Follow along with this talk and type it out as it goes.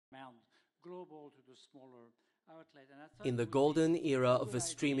global to the smaller outlet. In the golden era of the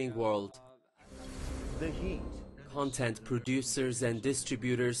streaming world, The heat. content producers and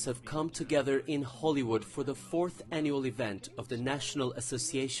distributors have come together in Hollywood for the 4th annual event of the National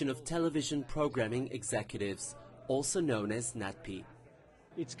Association of Television Programming Executives, also known as NATPE.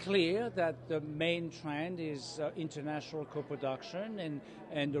 It's clear that the main trend is international co-production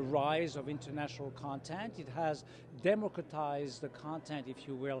and the rise of international content. It has democratized the content, if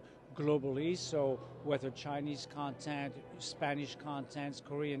you will, globally. So whether Chinese content, Spanish content,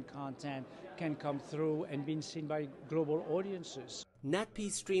 Korean content can come through and be seen by global audiences.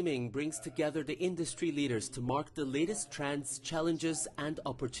 NATPE streaming brings together the industry leaders to mark the latest trends, challenges and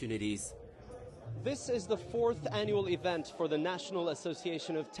opportunities. This is the 4th annual event for the National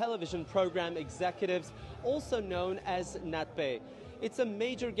Association of Television Program Executives, also known as NATPE. It's a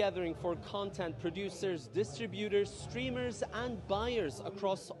major gathering for content producers, distributors, streamers and buyers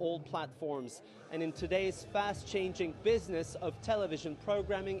across all platforms. And in today's fast-changing business of television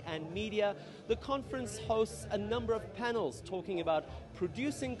programming and media, the conference hosts a number of panels talking about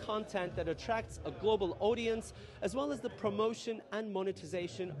producing content that attracts a global audience, as well as the promotion and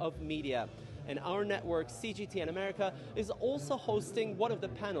monetization of media. And our network, CGTN America, is also hosting one of the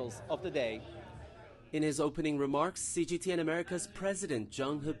panels of the day. In his opening remarks, CGTN America's president,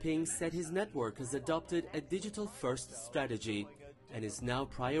 Zhang Heping, said his network has adopted a digital-first strategy and is now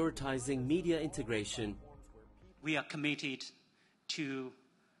prioritizing media integration. We are committed to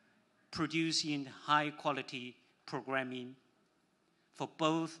producing high-quality programming for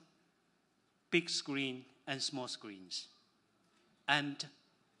both big screen and small screens, and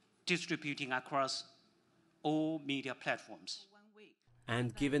distributing across all media platforms.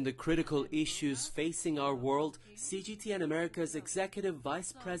 And given the critical issues facing our world, CGTN America's Executive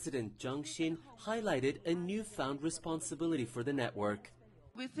Vice President Zhang Xin highlighted a newfound responsibility for the network.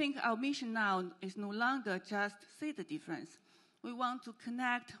 We think our mission now is no longer just see the difference. We want to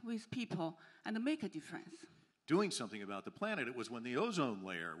connect with people and make a difference. Doing something about the planet. It was when the ozone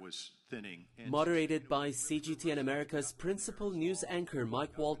layer was thinning. Moderated by CGTN America's principal news anchor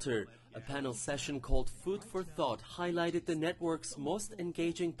Mike Walter, a panel session called Food for Thought highlighted the network's most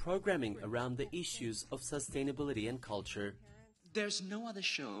engaging programming around the issues of sustainability and culture. There's no other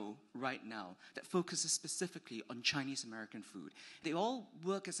show right now that focuses specifically on Chinese American food. They all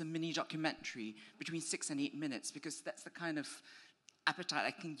work as a mini documentary between 6 and 8 minutes because that's the kind of appetite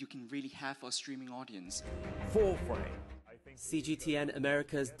I think you can really have for a streaming audience. Full frame. CGTN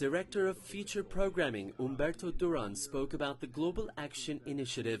America's Director of Feature Programming, Umberto Duran, spoke about the Global Action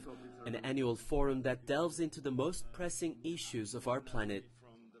Initiative, an annual forum that delves into the most pressing issues of our planet.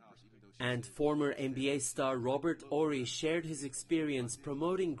 And former NBA star Robert Horry shared his experience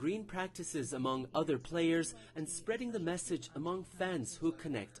promoting green practices among other players and spreading the message among fans who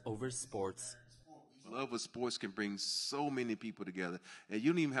connect over sports. Love of sports can bring so many people together, and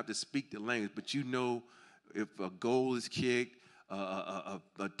you don't even have to speak the language, but you know if a goal is kicked, a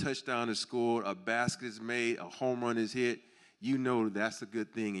touchdown is scored, a basket is made, a home run is hit, you know that's a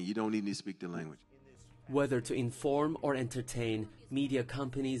good thing, and you don't need to speak the language. Whether to inform or entertain, media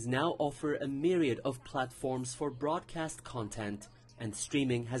companies now offer a myriad of platforms for broadcast content, and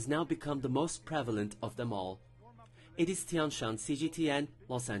streaming has now become the most prevalent of them all. Ediz, Tiyansan, CGTN,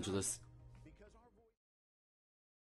 Los Angeles.